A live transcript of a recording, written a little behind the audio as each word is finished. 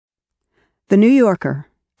The New Yorker,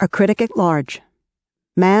 a critic at large.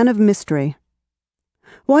 Man of mystery.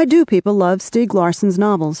 Why do people love Stieg Larsson's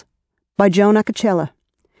novels? By Joan Acocella.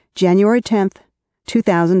 January 10th,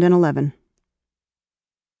 2011.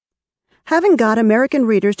 Having got American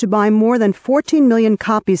readers to buy more than 14 million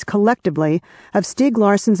copies collectively of Stieg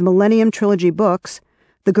Larsson's Millennium Trilogy books,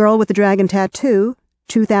 The Girl with the Dragon Tattoo,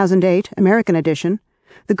 2008, American edition,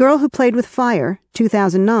 The Girl Who Played with Fire,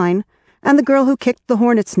 2009, and The Girl Who Kicked the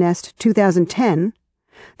Hornet's Nest, 2010,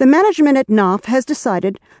 the management at Knopf has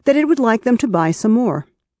decided that it would like them to buy some more.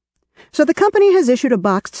 So the company has issued a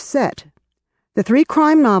boxed set. The 3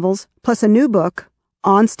 crime novels, plus a new book,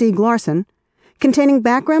 On Stieg Larsson, containing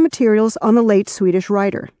background materials on the late Swedish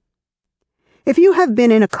writer. If you have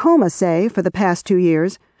been in a coma, say, for the past 2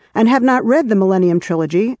 years, and have not read the Millennium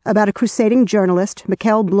Trilogy about a crusading journalist,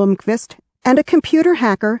 Mikael Blomkvist, and a computer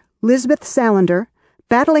hacker, Lisbeth Salander,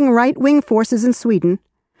 battling right-wing forces in Sweden,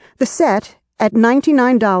 the set, at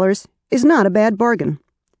 $99, is not a bad bargain.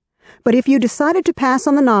 But if you decided to pass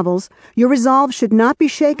on the novels, your resolve should not be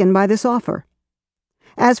shaken by this offer.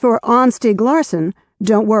 As for On Stieg Larsson,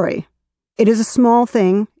 don't worry. It is a small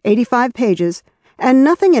thing, 85 pages, and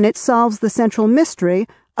nothing in it solves the central mystery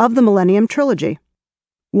of the Millennium Trilogy.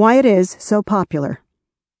 Why it is so popular.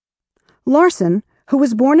 Larsson, who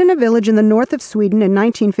was born in a village in the north of Sweden in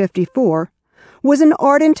 1954, was an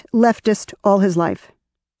ardent leftist all his life.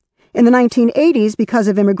 In the 1980s, because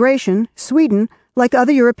of immigration, Sweden, like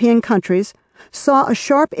other European countries, saw a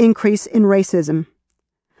sharp increase in racism.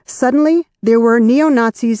 Suddenly, there were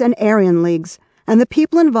neo-Nazis and Aryan Leagues, and the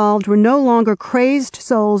people involved were no longer crazed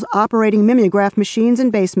souls operating mimeograph machines in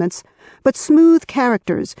basements, but smooth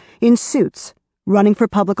characters in suits running for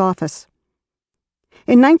public office.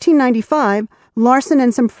 In 1995, Larsson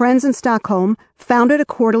and some friends in Stockholm founded a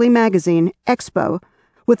quarterly magazine, Expo,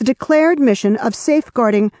 with the declared mission of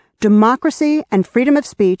safeguarding democracy and freedom of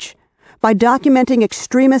speech by documenting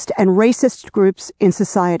extremist and racist groups in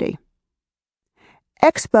society.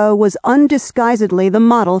 Expo was undisguisedly the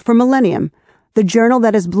model for Millennium, the journal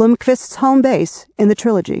that is Blomkvist's home base in the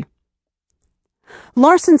trilogy.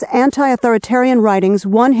 Larsson's anti-authoritarian writings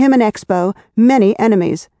won him and Expo many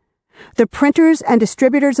enemies. The printers and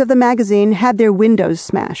distributors of the magazine had their windows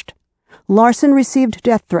smashed. Larsson received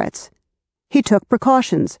death threats. He took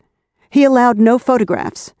precautions. He allowed no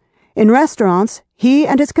photographs. In restaurants, he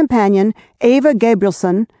and his companion, Eva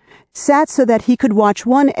Gabrielsson, sat so that he could watch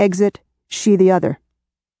one exit, she the other.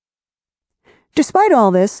 Despite all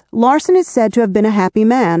this, Larsson is said to have been a happy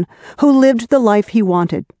man who lived the life he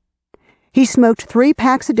wanted. He smoked 3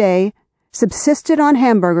 packs a day, subsisted on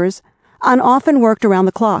hamburgers, and often worked around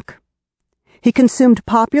the clock. He consumed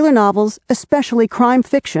popular novels, especially crime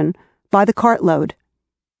fiction, by the cartload.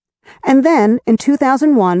 And then, in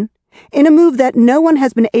 2001, in a move that no one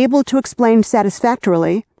has been able to explain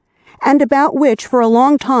satisfactorily, and about which for a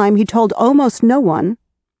long time he told almost no one,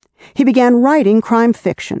 he began writing crime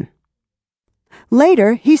fiction.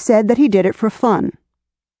 Later, he said that he did it for fun.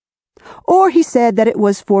 Or he said that it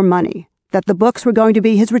was for money, that the books were going to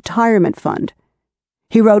be his retirement fund.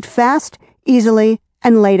 He wrote fast, easily,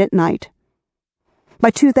 and late at night. By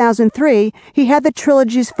 2003, he had the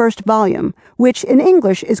trilogy's first volume, which in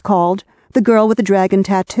English is called The Girl with the Dragon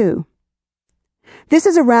Tattoo. This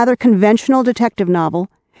is a rather conventional detective novel,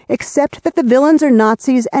 except that the villains are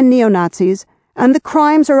Nazis and neo-Nazis, and the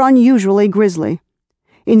crimes are unusually grisly.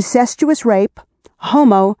 Incestuous rape,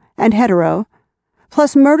 homo and hetero,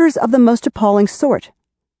 plus murders of the most appalling sort.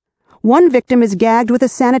 One victim is gagged with a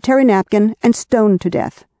sanitary napkin and stoned to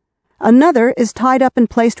death. Another is tied up and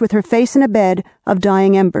placed with her face in a bed of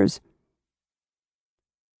dying embers.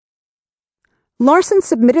 Larsson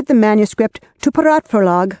submitted the manuscript to Pirat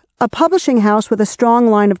Förlag, a publishing house with a strong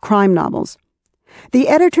line of crime novels. The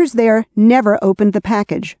editors there never opened the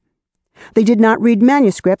package. They did not read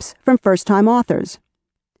manuscripts from first-time authors.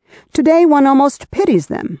 Today one almost pities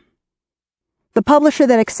them. The publisher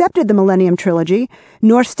that accepted the Millennium Trilogy,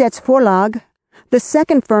 Norstedts Forlag, the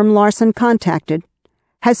second firm Larsson contacted,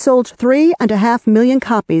 has sold 3.5 million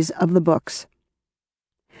copies of the books.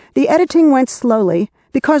 The editing went slowly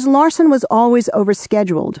because Larsson was always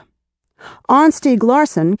overscheduled. On Stieg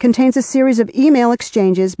Larsson contains a series of email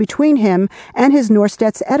exchanges between him and his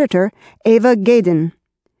Norstedts editor, Eva Gaden.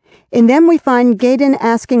 In them we find Gaden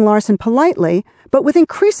asking Larsson politely, but with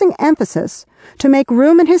increasing emphasis, to make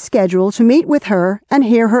room in his schedule to meet with her and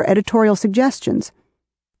hear her editorial suggestions.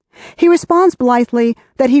 He responds blithely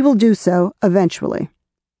that he will do so eventually.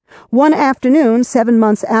 One afternoon, 7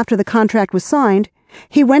 months after the contract was signed,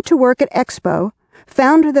 he went to work at Expo,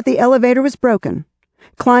 found that the elevator was broken,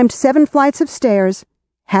 climbed 7 flights of stairs,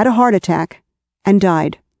 had a heart attack, and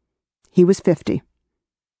died. He was 50.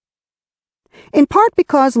 In part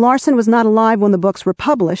because Larsson was not alive when the books were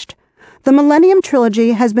published, the Millennium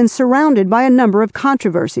Trilogy has been surrounded by a number of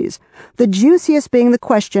controversies, the juiciest being the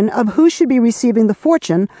question of who should be receiving the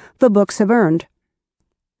fortune the books have earned.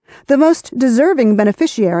 The most deserving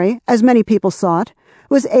beneficiary, as many people saw it,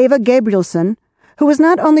 was Eva Gabrielsson, who was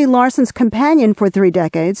not only Larsson's companion for 3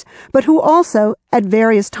 decades, but who also, at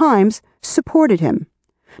various times, supported him,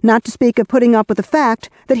 not to speak of putting up with the fact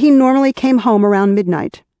that he normally came home around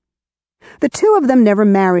midnight. The two of them never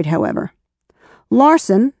married, however.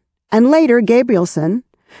 Larsson, and later Gabrielsson,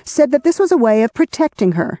 said that this was a way of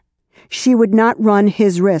protecting her. She would not run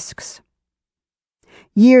his risks.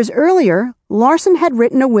 Years earlier, Larsson had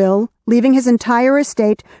written a will leaving his entire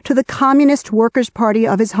estate to the Communist Workers' Party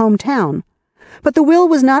of his hometown, but the will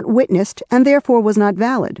was not witnessed and therefore was not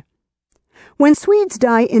valid. When Swedes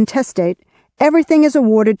die intestate, everything is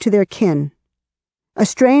awarded to their kin. A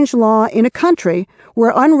strange law in a country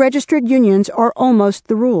where unregistered unions are almost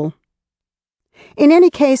the rule. In any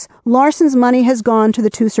case, Larsson's money has gone to the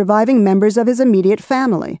 2 surviving members of his immediate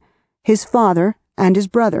family, his father and his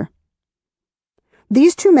brother.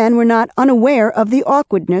 These 2 men were not unaware of the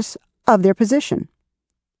awkwardness of their position.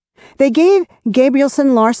 They gave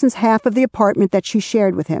Gabrielsson Larsson's half of the apartment that she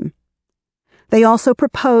shared with him. They also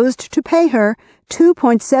proposed to pay her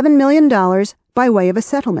 $2.7 million by way of a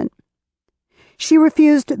settlement. She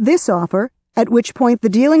refused this offer, at which point the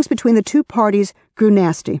dealings between the 2 parties grew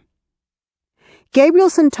nasty.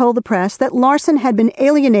 Gabrielsson told the press that Larsson had been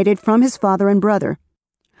alienated from his father and brother.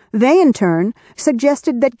 They, in turn,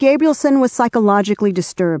 suggested that Gabrielsson was psychologically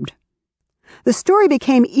disturbed. The story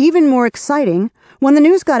became even more exciting when the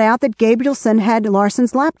news got out that Gabrielsson had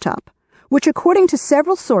Larsson's laptop, which, according to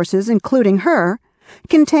several sources, including her,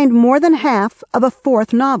 contained more than half of a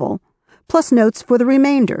 4th novel, plus notes for the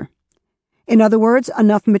remainder. In other words,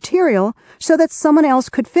 enough material so that someone else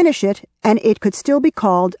could finish it and it could still be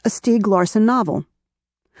called a Stieg Larsson novel.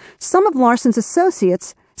 Some of Larsson's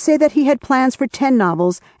associates say that he had plans for 10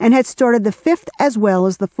 novels and had started the 5th as well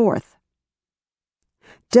as the 4th.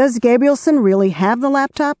 Does Gabrielsson really have the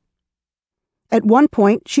laptop? At one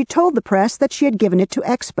point, she told the press that she had given it to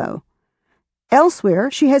Expo. Elsewhere,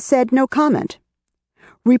 she has said no comment.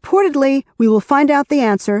 Reportedly, we will find out the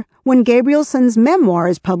answer when Gabrielsson's memoir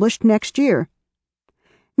is published next year.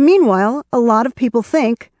 Meanwhile, a lot of people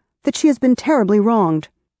think that she has been terribly wronged.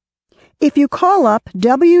 If you call up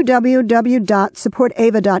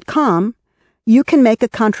www.supportava.com, you can make a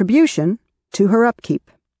contribution to her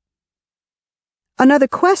upkeep. Another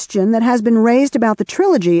question that has been raised about the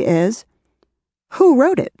trilogy is, who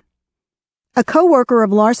wrote it? A co-worker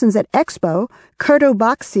of Larsson's at Expo, Kurto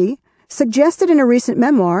Baxi, suggested in a recent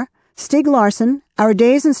memoir, Stieg Larsson, Our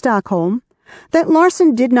Days in Stockholm, that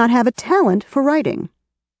Larsson did not have a talent for writing.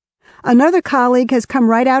 Another colleague has come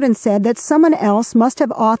right out and said that someone else must have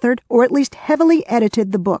authored or at least heavily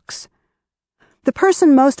edited the books. The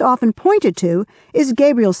person most often pointed to is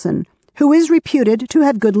Gabrielsson, who is reputed to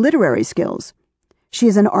have good literary skills. She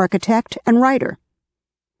is an architect and writer.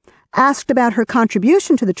 Asked about her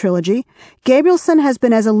contribution to the trilogy, Gabrielsson has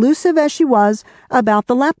been as elusive as she was about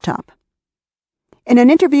the laptop. In an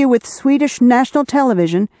interview with Swedish national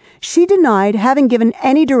television, she denied having given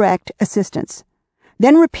any direct assistance.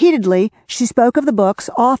 Then repeatedly, she spoke of the book's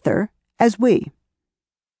author as we.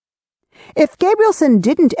 If Gabrielsson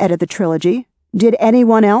didn't edit the trilogy, did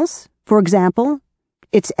anyone else, for example,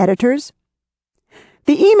 its editors?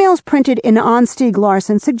 The emails printed in On Stieg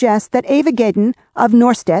Larsson suggest that Eva Gaden of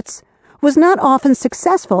Norstedts was not often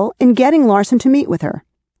successful in getting Larsson to meet with her.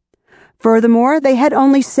 Furthermore, they had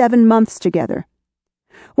only 7 months together.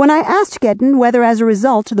 When I asked Gaden whether as a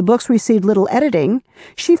result the books received little editing,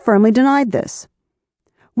 she firmly denied this.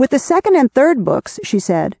 With the 2nd and 3rd books, she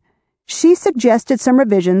said, she suggested some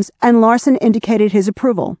revisions and Larsson indicated his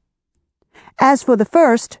approval. As for the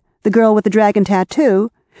first, The Girl with the Dragon Tattoo,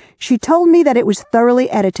 she told me that it was thoroughly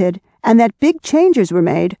edited and that big changes were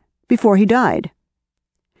made before he died.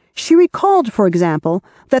 She recalled, for example,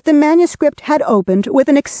 that the manuscript had opened with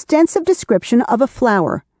an extensive description of a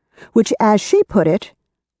flower, which, as she put it,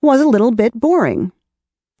 was a little bit boring.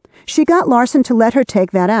 She got Larsson to let her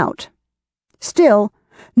take that out. Still,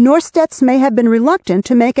 Norstedts may have been reluctant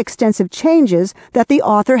to make extensive changes that the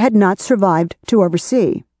author had not survived to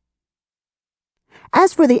oversee.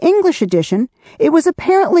 As for the English edition, it was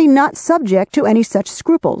apparently not subject to any such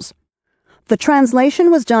scruples. The translation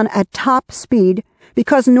was done at top speed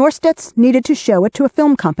because Norstedts needed to show it to a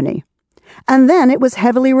film company, and then it was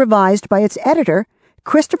heavily revised by its editor,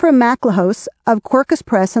 Christopher MacLehose of Quercus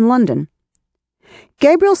Press in London.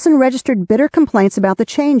 Gabrielsson registered bitter complaints about the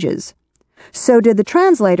changes. So did the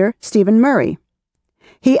translator, Stephen Murray.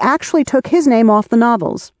 He actually took his name off the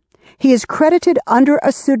novels. He is credited under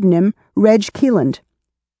a pseudonym, Reg Keeland.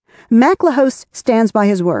 MacLehose stands by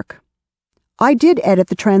his work. "I did edit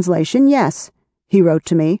the translation, yes," he wrote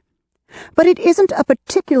to me. "But it isn't a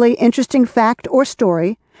particularly interesting fact or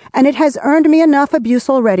story, and it has earned me enough abuse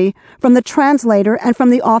already from the translator and from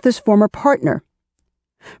the author's former partner.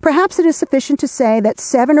 Perhaps it is sufficient to say that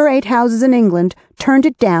 7 or 8 houses in England turned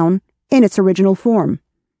it down in its original form."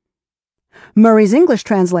 Murray's English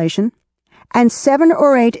translation, and 7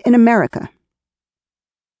 or 8 in America.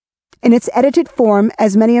 In its edited form,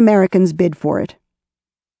 as many Americans bid for it.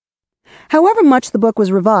 However much the book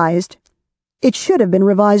was revised, it should have been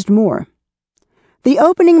revised more. The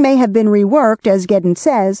opening may have been reworked, as Gedden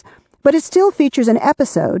says, but it still features an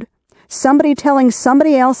episode, somebody telling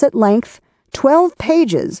somebody else at length, 12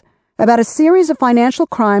 pages, about a series of financial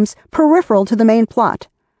crimes peripheral to the main plot,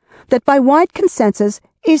 that by wide consensus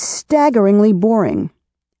is staggeringly boring.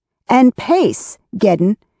 And pace,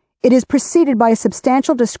 Gedden, it is preceded by a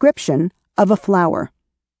substantial description of a flower.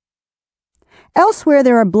 Elsewhere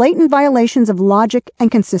there are blatant violations of logic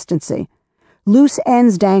and consistency. Loose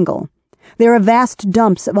ends dangle. There are vast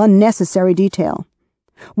dumps of unnecessary detail.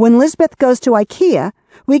 When Lisbeth goes to IKEA,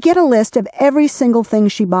 we get a list of every single thing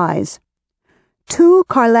she buys. 2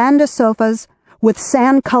 Carlanda sofas with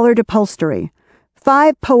sand-colored upholstery,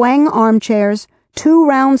 5 Poang armchairs, 2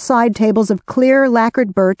 round side tables of clear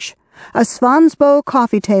lacquered birch, a Svansbo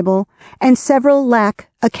coffee table, and several lac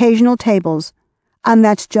occasional tables, and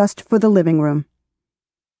that's just for the living room.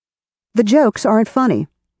 The jokes aren't funny.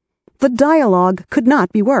 The dialogue could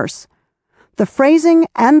not be worse. The phrasing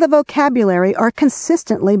and the vocabulary are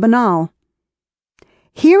consistently banal.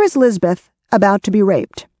 Here is Lisbeth about to be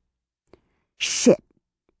raped. "Shit,"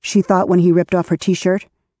 she thought when he ripped off her t-shirt.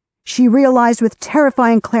 She realized with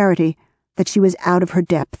terrifying clarity that she was out of her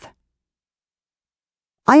depth.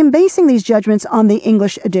 I am basing these judgments on the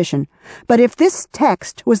English edition, but if this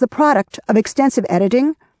text was the product of extensive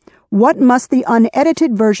editing, what must the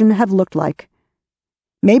unedited version have looked like?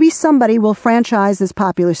 Maybe somebody will franchise this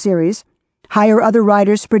popular series, hire other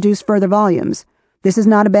writers to produce further volumes. This is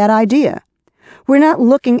not a bad idea. We're not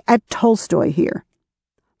looking at Tolstoy here.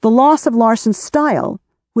 The loss of Larsson's style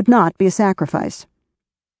would not be a sacrifice.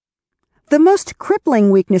 The most crippling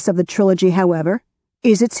weakness of the trilogy, however,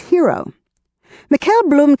 is its hero. Mikael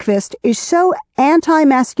Blomkvist is so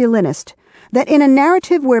anti-masculinist that in a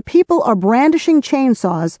narrative where people are brandishing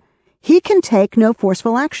chainsaws, he can take no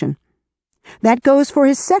forceful action. That goes for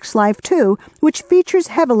his sex life, too, which features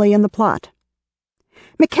heavily in the plot.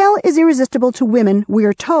 Mikael is irresistible to women, we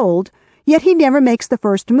are told, yet he never makes the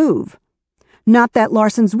first move. Not that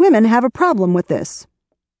Larsson's women have a problem with this.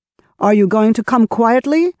 "Are you going to come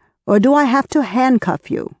quietly, or do I have to handcuff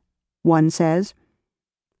you?" one says.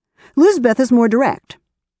 Lisbeth is more direct.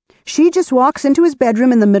 She just walks into his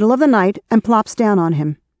bedroom in the middle of the night and plops down on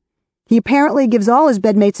him. He apparently gives all his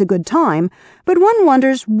bedmates a good time, but one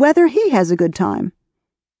wonders whether he has a good time.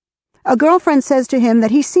 A girlfriend says to him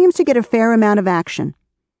that he seems to get a fair amount of action.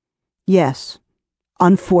 "Yes,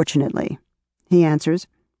 unfortunately," he answers.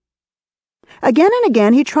 Again and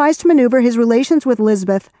again he tries to maneuver his relations with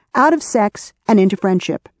Lisbeth out of sex and into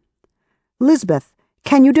friendship. "Lisbeth,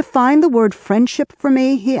 can you define the word friendship for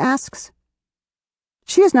me?" he asks.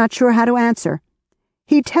 She is not sure how to answer.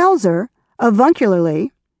 He tells her,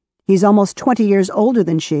 avuncularly, he's almost 20 years older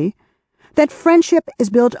than she, that friendship is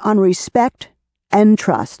built on respect and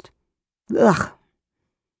trust. Ugh.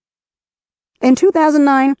 In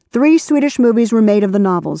 2009, 3 Swedish movies were made of the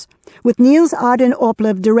novels, with Nils Arden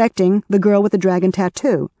Oplev directing The Girl with the Dragon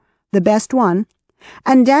Tattoo, the best one,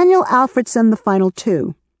 and Daniel Alfredson the final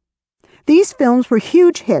 2. These films were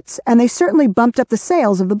huge hits, and they certainly bumped up the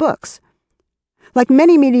sales of the books. Like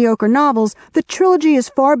many mediocre novels, the trilogy is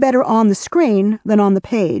far better on the screen than on the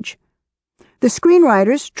page. The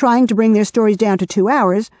screenwriters, trying to bring their stories down to 2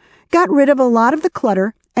 hours, got rid of a lot of the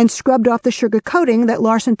clutter and scrubbed off the sugar coating that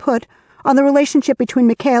Larsson put on the relationship between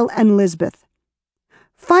Mikael and Lisbeth.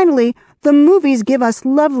 Finally, the movies give us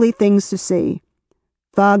lovely things to see.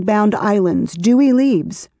 Fog-bound islands, dewy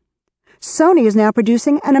leaves. Sony is now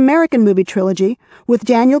producing an American movie trilogy with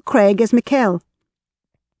Daniel Craig as Mikael.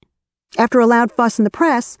 After a loud fuss in the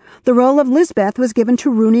press, the role of Lisbeth was given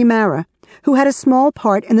to Rooney Mara, who had a small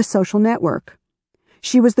part in The Social Network.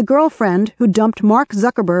 She was the girlfriend who dumped Mark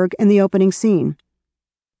Zuckerberg in the opening scene.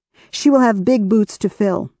 She will have big boots to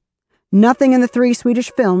fill. Nothing in the 3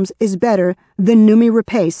 Swedish films is better than Noomi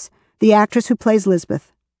Rapace, the actress who plays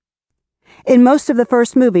Lisbeth. In most of the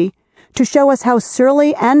first movie, to show us how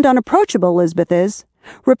surly and unapproachable Lisbeth is,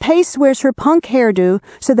 Rapace wears her punk hairdo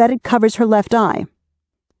so that it covers her left eye.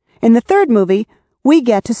 In the third movie, we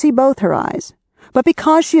get to see both her eyes. But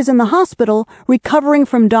because she is in the hospital, recovering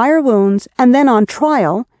from dire wounds, and then on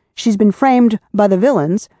trial, she's been framed by the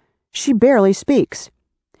villains, she barely speaks.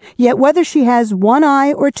 Yet whether she has one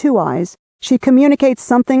eye or two eyes, she communicates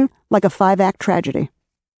something like a 5-act tragedy.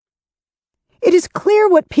 It is clear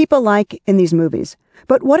what people like in these movies,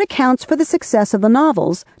 but what accounts for the success of the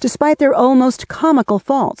novels, despite their almost comical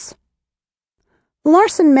faults?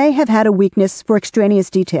 Larsson may have had a weakness for extraneous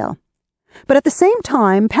detail, but at the same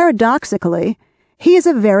time, paradoxically, he is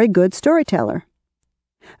a very good storyteller.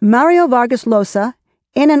 Mario Vargas Llosa,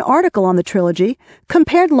 in an article on the trilogy,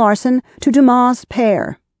 compared Larsson to Dumas'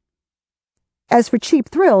 Père. As for cheap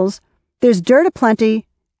thrills, there's dirt aplenty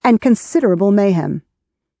and considerable mayhem.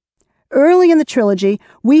 Early in the trilogy,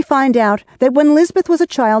 we find out that when Lisbeth was a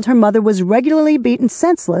child, her mother was regularly beaten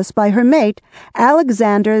senseless by her mate,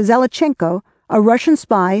 Alexander Zelechenko, a Russian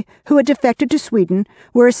spy who had defected to Sweden,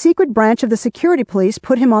 where a secret branch of the security police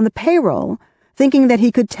put him on the payroll, thinking that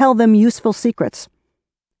he could tell them useful secrets.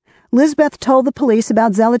 Lisbeth told the police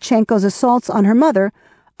about Zelechenko's assaults on her mother,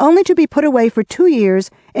 only to be put away for 2 years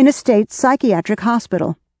in a state psychiatric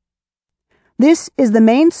hospital. This is the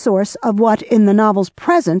main source of what, in the novel's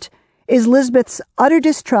present, is Lisbeth's utter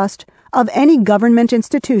distrust of any government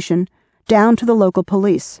institution, down to the local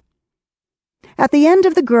police. At the end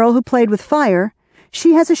of The Girl Who Played with Fire,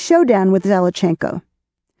 she has a showdown with Zelechenko.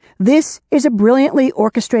 This is a brilliantly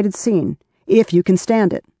orchestrated scene, if you can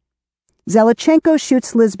stand it. Zelechenko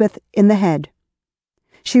shoots Lisbeth in the head.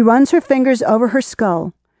 She runs her fingers over her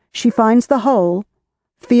skull. She finds the hole,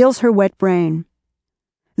 feels her wet brain.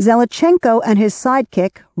 Zelechenko and his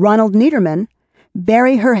sidekick, Ronald Niederman,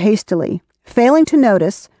 bury her hastily, failing to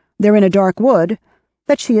notice, they're in a dark wood,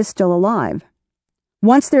 that she is still alive.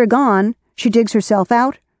 Once they're gone, she digs herself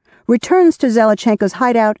out, returns to Zelechenko's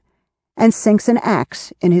hideout, and sinks an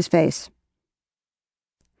axe in his face.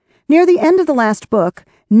 Near the end of the last book,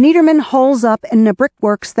 Niederman holes up in the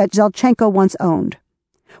brickworks that Zelechenko once owned.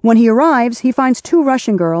 When he arrives, he finds 2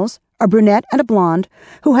 Russian girls, a brunette and a blonde,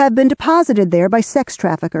 who have been deposited there by sex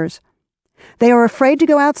traffickers. They are afraid to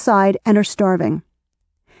go outside and are starving.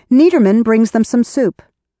 Niederman brings them some soup.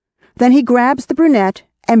 Then he grabs the brunette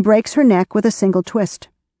and breaks her neck with a single twist.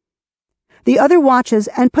 The other watches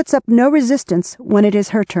and puts up no resistance when it is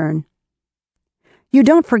her turn. You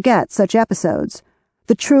don't forget such episodes,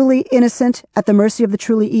 the truly innocent at the mercy of the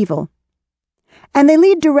truly evil. And they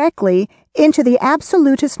lead directly into the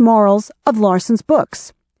absolutist morals of Larsson's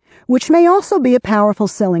books, which may also be a powerful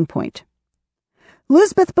selling point.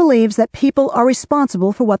 Lisbeth believes that people are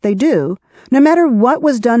responsible for what they do, no matter what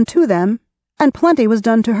was done to them, and plenty was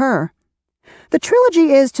done to her. The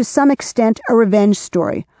trilogy is, to some extent, a revenge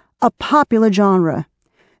story, a popular genre.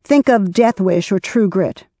 Think of Death Wish or True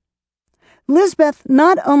Grit. Lisbeth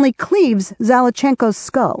not only cleaves Zelechenko's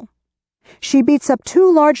skull, she beats up 2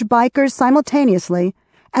 large bikers simultaneously,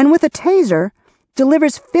 and with a taser,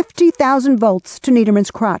 delivers 50,000 volts to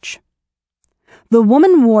Niederman's crotch. The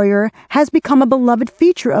woman warrior has become a beloved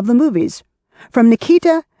feature of the movies, from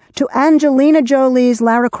Nikita to Angelina Jolie's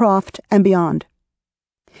Lara Croft and beyond.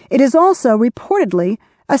 It is also, reportedly,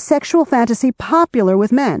 a sexual fantasy popular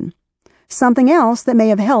with men, something else that may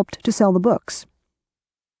have helped to sell the books.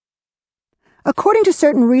 According to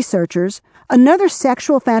certain researchers, another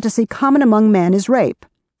sexual fantasy common among men is rape.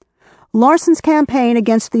 Larsson's campaign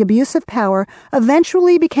against the abuse of power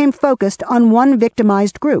eventually became focused on one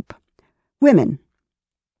victimized group: women.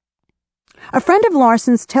 A friend of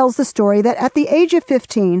Larsson's tells the story that at the age of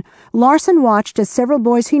 15, Larsson watched as several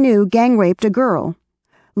boys he knew gang-raped a girl.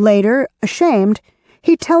 Later, ashamed,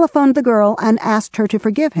 he telephoned the girl and asked her to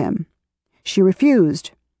forgive him. She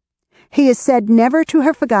refused. He is said never to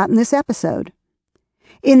have forgotten this episode.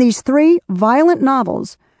 In these 3 violent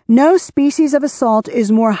novels, no species of assault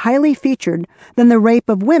is more highly featured than the rape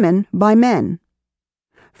of women by men.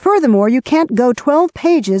 Furthermore, you can't go 12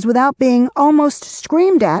 pages without being almost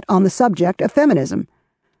screamed at on the subject of feminism.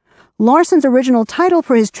 Larsson's original title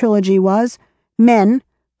for his trilogy was Men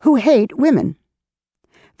Who Hate Women.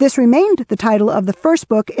 This remained the title of the first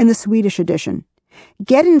book in the Swedish edition.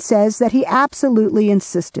 Gedin says that he absolutely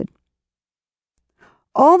insisted.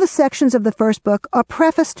 All the sections of the first book are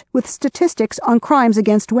prefaced with statistics on crimes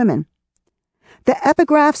against women. The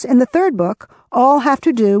epigraphs in the third book all have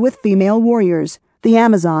to do with female warriors, the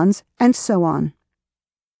Amazons, and so on.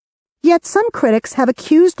 Yet some critics have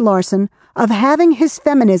accused Larsson of having his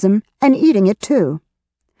feminism and eating it too.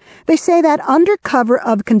 They say that under cover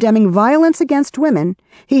of condemning violence against women,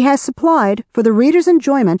 he has supplied, for the reader's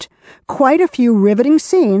enjoyment, quite a few riveting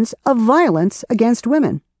scenes of violence against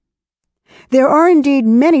women. There are indeed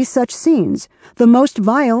many such scenes, the most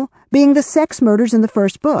vile being the sex murders in the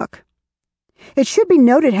first book. It should be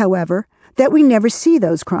noted, however, that we never see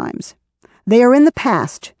those crimes. They are in the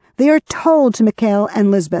past. They are told to Mikhail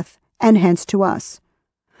and Lisbeth, and hence to us.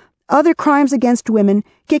 Other crimes against women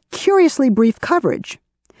get curiously brief coverage.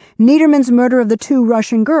 Niederman's murder of the 2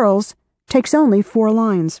 Russian girls takes only 4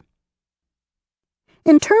 lines.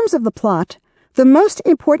 In terms of the plot, the most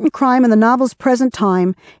important crime in the novel's present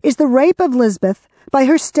time is the rape of Lisbeth by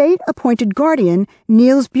her state-appointed guardian,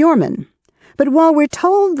 Niels Bjorman. But while we're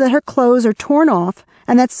told that her clothes are torn off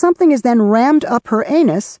and that something is then rammed up her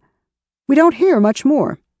anus, we don't hear much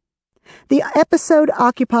more. The episode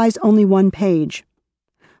occupies only 1 page.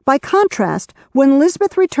 By contrast, when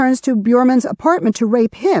Lisbeth returns to Bjorman's apartment to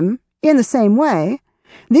rape him, in the same way,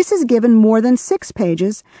 this is given more than 6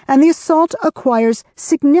 pages, and the assault acquires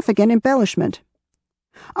significant embellishment.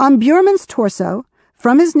 On Bjorman's torso,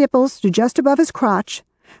 from his nipples to just above his crotch,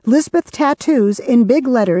 Lisbeth tattoos in big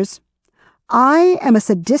letters, "I am a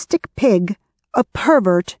sadistic pig, a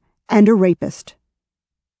pervert, and a rapist."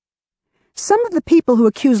 Some of the people who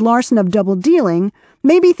accuse Larsson of double-dealing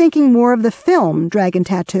may be thinking more of the film Dragon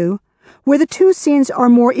Tattoo, where the 2 scenes are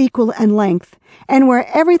more equal in length, and where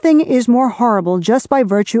everything is more horrible just by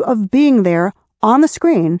virtue of being there, on the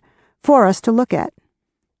screen, for us to look at.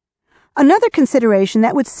 Another consideration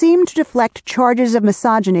that would seem to deflect charges of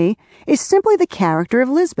misogyny is simply the character of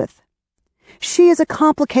Lisbeth. She is a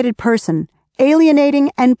complicated person, alienating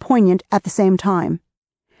and poignant at the same time.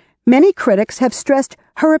 Many critics have stressed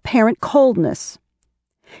her apparent coldness.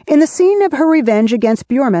 In the scene of her revenge against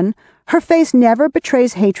Bjorman, her face never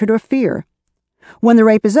betrays hatred or fear. When the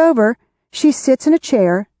rape is over, she sits in a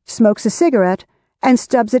chair, smokes a cigarette, and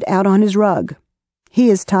stubs it out on his rug. He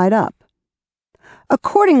is tied up.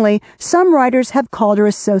 Accordingly, some writers have called her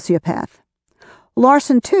a sociopath.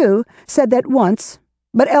 Larsson, too, said that once,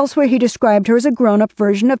 but elsewhere he described her as a grown-up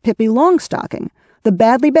version of Pippi Longstocking, the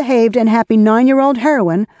badly behaved and happy 9-year-old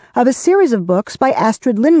heroine of a series of books by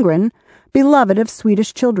Astrid Lindgren, beloved of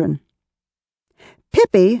Swedish children.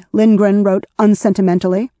 Pippi, Lindgren wrote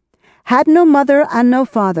unsentimentally, had no mother and no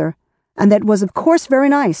father, and that was of course very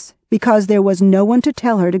nice, because there was no one to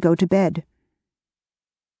tell her to go to bed.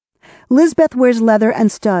 Lisbeth wears leather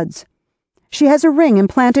and studs. She has a ring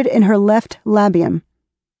implanted in her left labium.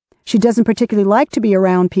 She doesn't particularly like to be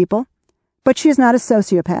around people, but she is not a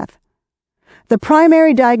sociopath. The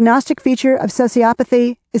primary diagnostic feature of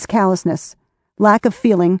sociopathy is callousness, lack of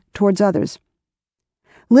feeling towards others.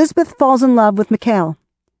 Lisbeth falls in love with Mikhail.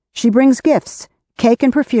 She brings gifts, cake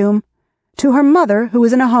and perfume, to her mother, who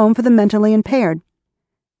is in a home for the mentally impaired.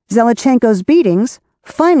 Zelichenko's beatings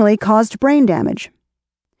finally caused brain damage.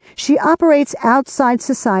 She operates outside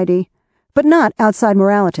society, but not outside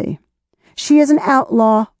morality. She is an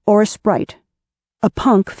outlaw or a sprite, a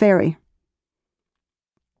punk fairy.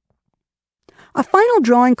 A final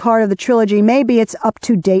drawing card of the trilogy may be its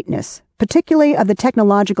up-to-dateness, particularly of the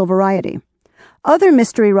technological variety. Other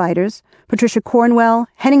mystery writers, Patricia Cornwell,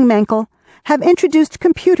 Henning Mankell, have introduced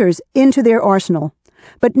computers into their arsenal,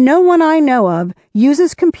 but no one I know of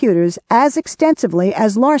uses computers as extensively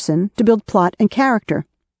as Larsson to build plot and character.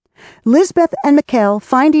 Lisbeth and Mikhail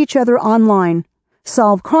find each other online,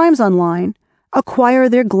 solve crimes online, acquire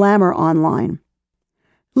their glamour online.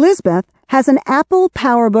 Lisbeth has an Apple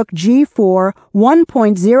PowerBook G4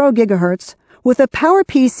 1.0 GHz with a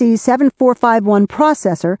PowerPC 7451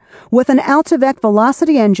 processor with an Altavec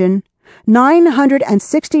Velocity engine,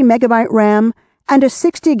 960 MB RAM, and a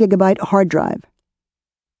 60 GB hard drive.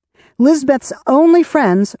 Lisbeth's only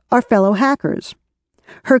friends are fellow hackers.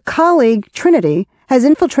 Her colleague, Trinity, has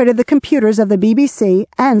infiltrated the computers of the BBC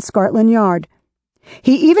and Scotland Yard.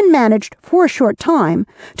 He even managed, for a short time,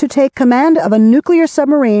 to take command of a nuclear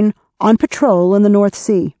submarine on patrol in the North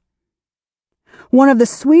Sea. One of the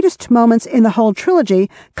sweetest moments in the whole trilogy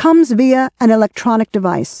comes via an electronic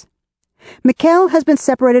device. Mikhail has been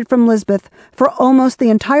separated from Lisbeth for almost the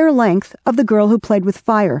entire length of The Girl Who Played with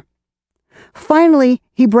Fire. Finally,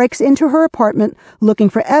 he breaks into her apartment looking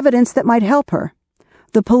for evidence that might help her.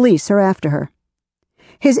 The police are after her.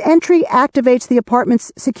 His entry activates the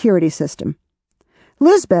apartment's security system.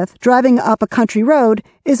 Lisbeth, driving up a country road,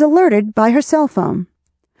 is alerted by her cell phone.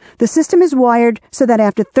 The system is wired so that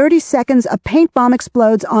after 30 seconds a paint bomb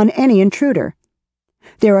explodes on any intruder.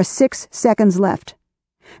 There are 6 seconds left.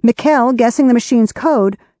 Mikhail, guessing the machine's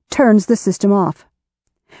code, turns the system off.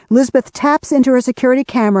 Lisbeth taps into her security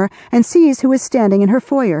camera and sees who is standing in her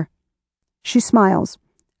foyer. She smiles.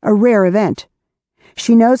 a rare event.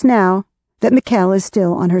 She knows now that Mikkel is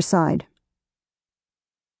still on her side.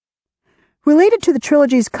 Related to the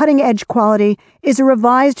trilogy's cutting-edge quality is a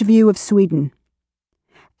revised view of Sweden.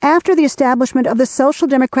 After the establishment of the social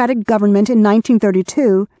democratic government in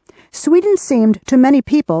 1932, Sweden seemed to many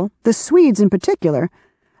people, the Swedes in particular,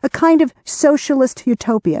 a kind of socialist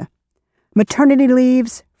utopia. Maternity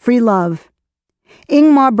leaves, free love.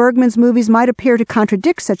 Ingmar Bergman's movies might appear to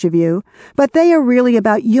contradict such a view, but they are really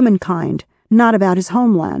about humankind, not about his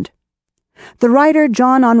homeland. The writer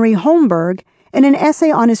John Henry Holmberg, in an essay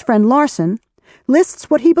on his friend Larsson, lists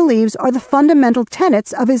what he believes are the fundamental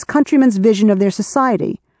tenets of his countrymen's vision of their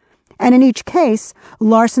society, and in each case,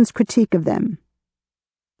 Larsson's critique of them.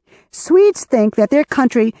 Swedes think that their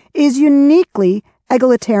country is uniquely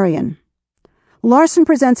egalitarian. Larsson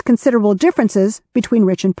presents considerable differences between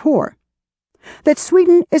rich and poor. That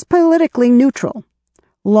Sweden is politically neutral.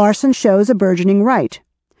 Larsson shows a burgeoning right.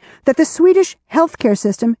 That the Swedish healthcare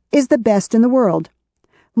system is the best in the world.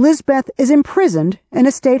 Lisbeth is imprisoned in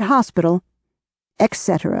a state hospital,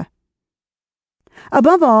 etc.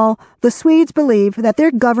 Above all, the Swedes believe that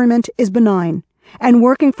their government is benign and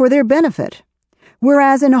working for their benefit,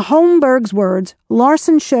 whereas in Holmberg's words,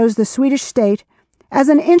 Larsson shows the Swedish state as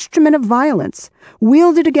an instrument of violence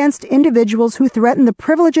wielded against individuals who threaten the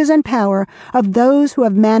privileges and power of those who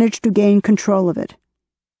have managed to gain control of it.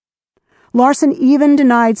 Larsson even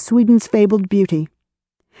denied Sweden's fabled beauty.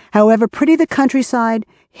 However pretty the countryside,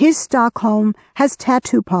 his Stockholm has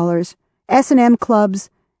tattoo parlors, S&M clubs,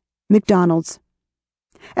 McDonald's.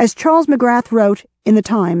 As Charles McGrath wrote in The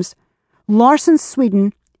Times, Larsson's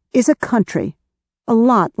Sweden is a country, a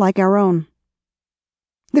lot like our own.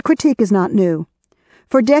 The critique is not new.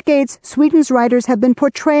 For decades, Sweden's writers have been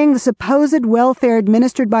portraying the supposed welfare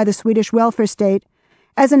administered by the Swedish welfare state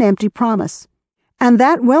as an empty promise, and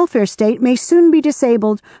that welfare state may soon be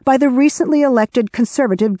disabled by the recently elected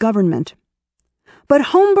conservative government. But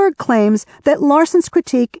Holmberg claims that Larsson's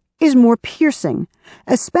critique is more piercing,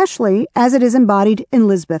 especially as it is embodied in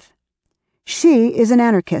Lisbeth. She is an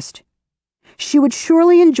anarchist. She would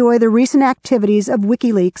surely enjoy the recent activities of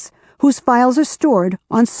WikiLeaks, whose files are stored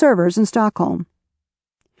on servers in Stockholm.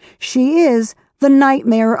 She is the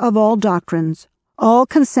nightmare of all doctrines, all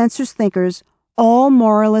consensus thinkers, all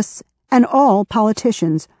moralists, and all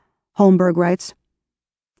politicians, Holmberg writes.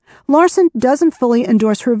 Larsson doesn't fully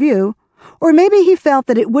endorse her view, or maybe he felt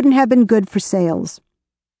that it wouldn't have been good for sales.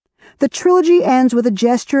 The trilogy ends with a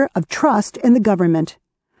gesture of trust in the government.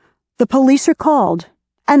 The police are called,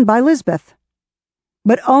 and by Lisbeth.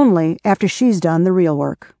 But only after she's done the real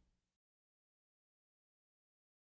work.